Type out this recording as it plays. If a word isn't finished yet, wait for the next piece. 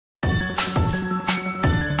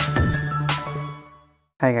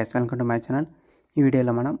Hi guys, welcome to my channel. ఈ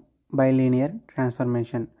వీడియోలో మనం బైలీనియర్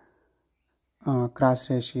ట్రాన్స్ఫర్మేషన్ క్రాస్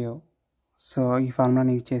రేషియో ఈ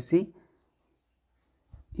ఫార్ములాని యూజ్ చేసి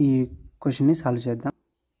ఈ క్వశ్చన్ని సాల్వ్ చేద్దాం.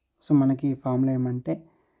 మనకి ఈ ఫార్ములా ఏమంటే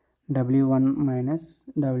W1 minus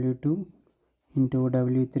W2 into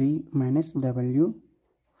W3 minus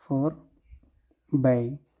W4 by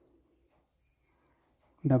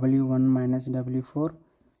W1 minus W4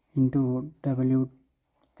 into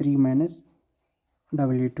W3 minus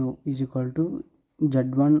W2 is equal to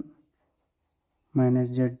Z1 minus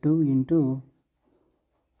Z2 into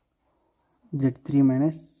Z3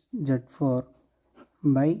 minus Z4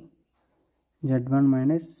 by Z1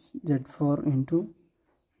 minus Z4 into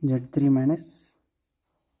Z3 minus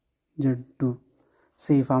Z2.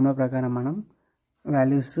 ఈ formula ప్రకారం మనం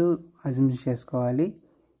values assume చేసుకోవాలి.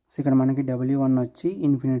 ఇక్కడ మనకి W1 వచ్చి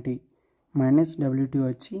infinity minus W2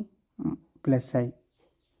 వచ్చి plus I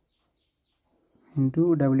into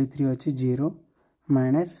W3 వచ్చి 0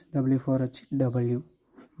 minus W4 వచ్చి W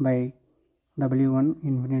by W1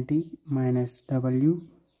 infinity minus W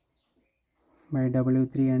by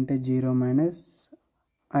W3 అంటే 0 minus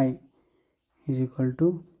I is equal to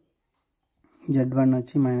Z1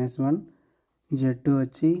 వచ్చి మైనస్ 1, Z2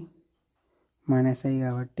 వచ్చి మైనస్ I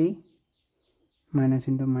కాబట్టి minus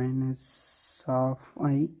into minus of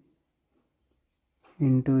I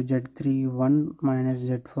into Z3 1 minus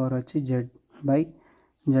Z4 వచ్చి Z by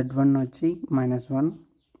Z1 వచ్చి minus 1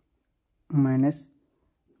 minus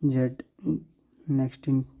Z next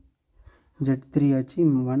Z3 వచ్చి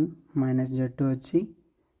 1 minus Z2 వచ్చి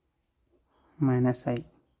minus I.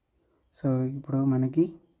 ఇప్పుడు మనకి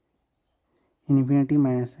infinity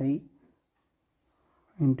minus I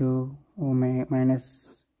into minus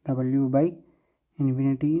W by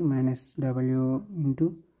infinity minus W into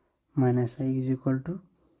minus I is equal to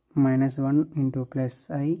minus 1 into plus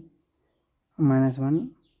I minus 1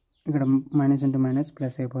 ఇక్కడ minus into minus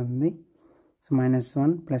plus అయిపోతుంది. Minus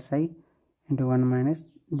 1 plus I into 1 minus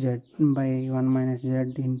Z by 1 minus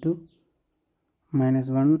Z into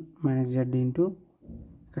minus 1 minus Z into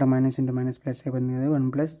ఇక్కడ minus into minus plus అయిపోతుంది కదా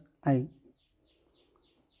 1 plus I.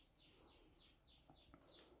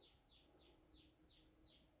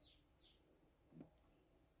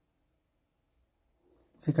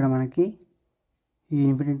 ఇక్కడ మనకి ఈ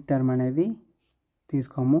infinity term అనేది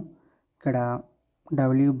తీసుకోము. ఇక్కడ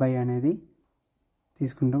W బై అనేది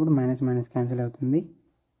తీసుకున్నప్పుడు మైనస్ మైనస్ క్యాన్సిల్ అవుతుంది.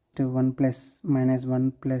 1 plus minus 1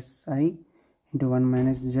 plus I into 1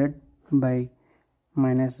 minus Z by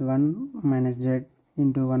minus 1 minus Z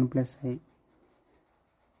into 1 plus I.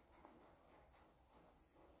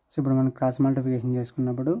 ఇప్పుడు మనం క్రాస్ మల్టిప్లికేషన్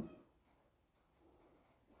చేసుకున్నప్పుడు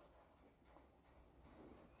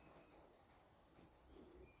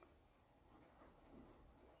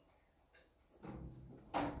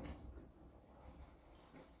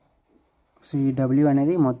ఈ W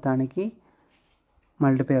అనేది మొత్తానికి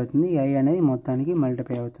మల్టిప్లై అవుతుంది, I అనేది మొత్తానికి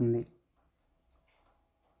మల్టిప్లై అవుతుంది.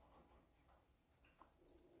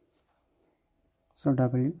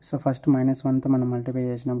 W ఫస్ట్ మైనస్ 1తో మనం మల్టిప్లై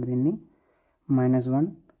చేసినప్పుడు దీన్ని minus 1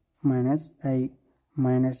 minus I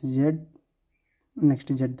minus Z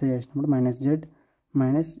next Zతో చేసినప్పుడు minus Z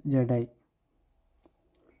minus ZI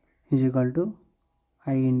is equal to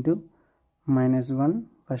I into minus 1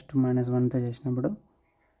 first minus 1తో చేసినప్పుడు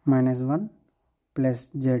మైనస్ 1 ప్లస్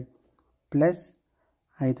Z ప్లస్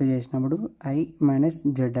Iతో చేసినప్పుడు I మైనస్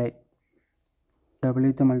ZI.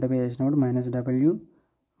 Wతో మల్టిప్లై చేసినప్పుడు minus W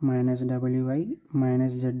minus WI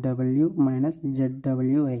minus ZW minus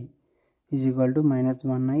ZWI is equal to minus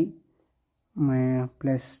 1I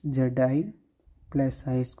plus ZI plus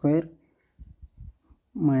I square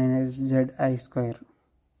minus ZI square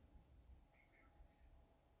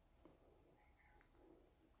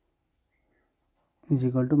is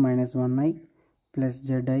equal to minus 1I plus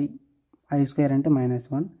ZI. I square అంటే minus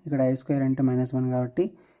 1, ఇక్కడ I square అంటే minus 1 కాబట్టి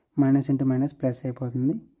minus into minus plus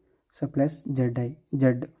అయిపోతుంది. Plus ZI Z.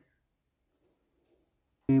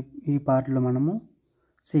 ఈ పార్ట్లో మనము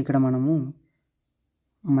ఇక్కడ మనము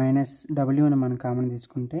మైనస్ Wని మనం కామన్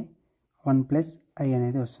తీసుకుంటే 1 ప్లస్ I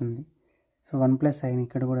అనేది వస్తుంది. 1 ప్లస్ Iని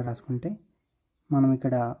ఇక్కడ కూడా రాసుకుంటే మనం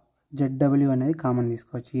ఇక్కడ ZW అనేది కామన్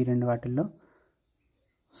తీసుకోవచ్చు ఈ రెండు వాటిల్లో.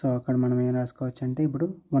 అక్కడ మనం ఏం రాసుకోవచ్చు అంటే ఇప్పుడు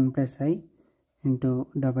 1 plus I into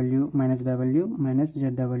W minus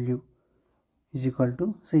ZW is equal to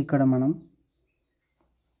ఇక్కడ మనం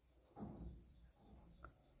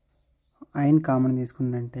ఐని కామన్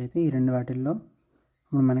తీసుకున్నట్టయితే ఈ రెండు వాటిల్లో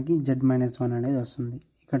ఇప్పుడు మనకి Z మైనస్ 1 అనేది వస్తుంది.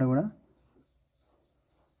 ఇక్కడ కూడా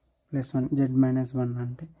ప్లస్ 1 Z మైనస్ 1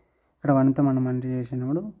 అంటే ఇక్కడ 1తో మనం మల్టీ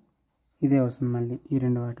చేసినప్పుడు ఇదే వస్తుంది మళ్ళీ ఈ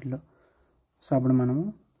రెండు వాటిల్లో. అప్పుడు మనము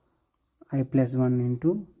I ప్లస్ 1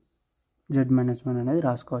 ఇంటూ z-1 అనేది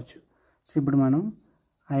రాసుకోవచ్చు. సో ఇప్పుడు మనం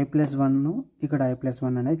i+1 ఇక్కడ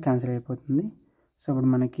i+1 అనేది క్యాన్సిల్ అయిపోతుంది. సో ఇప్పుడు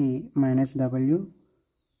మనకి -w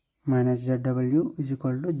 -zw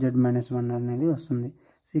z-1 అనేది వస్తుంది.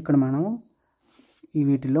 సో ఇక్కడ మనము ఈ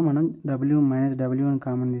వీటిలో మనం w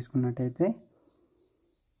కామన్ తీసుకున్నట్టయితే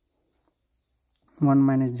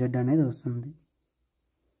 1 - z అనేది వస్తుంది,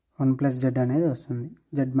 1 + z అనేది వస్తుంది,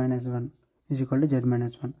 z-1 z-1.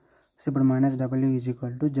 సో ఇప్పుడు -w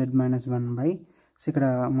z-1 సో ఇక్కడ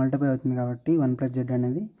మల్టిప్లై అవుతుంది కాబట్టి 1 + z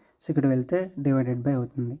అనేది సో ఇక్కడ వెళ్తే డివైడెడ్ బై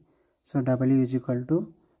అవుతుంది. So w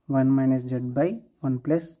 1 - z/1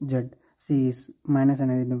 + z. C minus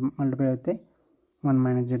అనేది మల్టిప్లై అయితే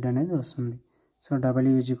 1 - z అనేది వస్తుంది. So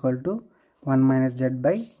w 1 -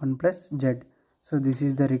 z/1 + z. So this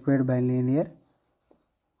is the required bilinear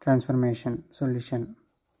transformation solution.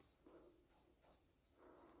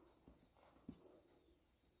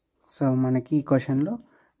 So మనకి ఈ క్వశ్చన్లో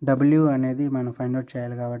w అనేది మనం ఫైండ్ అవుట్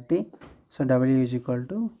చేయాలి కాబట్టి సో w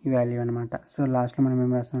ఈ వాల్యూ అనమాట. సో లాస్ట్లో మనం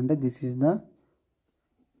ఏం రాస్తామంటే this is the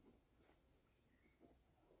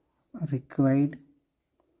required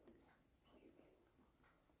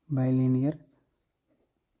bilinear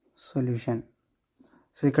solution.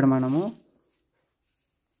 So ఇక్కడ మనము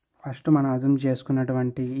ఫస్ట్ మనం అజ్యూమ్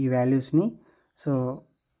చేసుకున్నటువంటి ఈ వాల్యూస్ని సో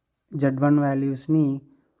z1 వాల్యూస్ని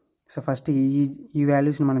సో ఫస్ట్ ఈ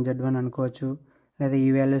వాల్యూస్ని మనం z1 అనుకోవచ్చు, లేదా ఈ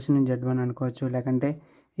వాల్యూస్ని z1 అనుకోవచ్చు, లేకంటే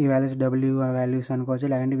ఈ వాల్యూస్ w వాల్యూస్ అనుకోవచ్చు,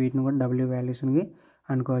 లేకంటే వీటిని కూడా w వాల్యూస్ని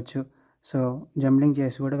అనుకోవచ్చు. సో జంబ్లింగ్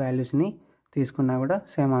చేసి కూడా వాల్యూస్ని తీసుకున్నా కూడా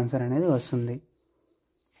సేమ్ ఆన్సర్ అనేది వస్తుంది.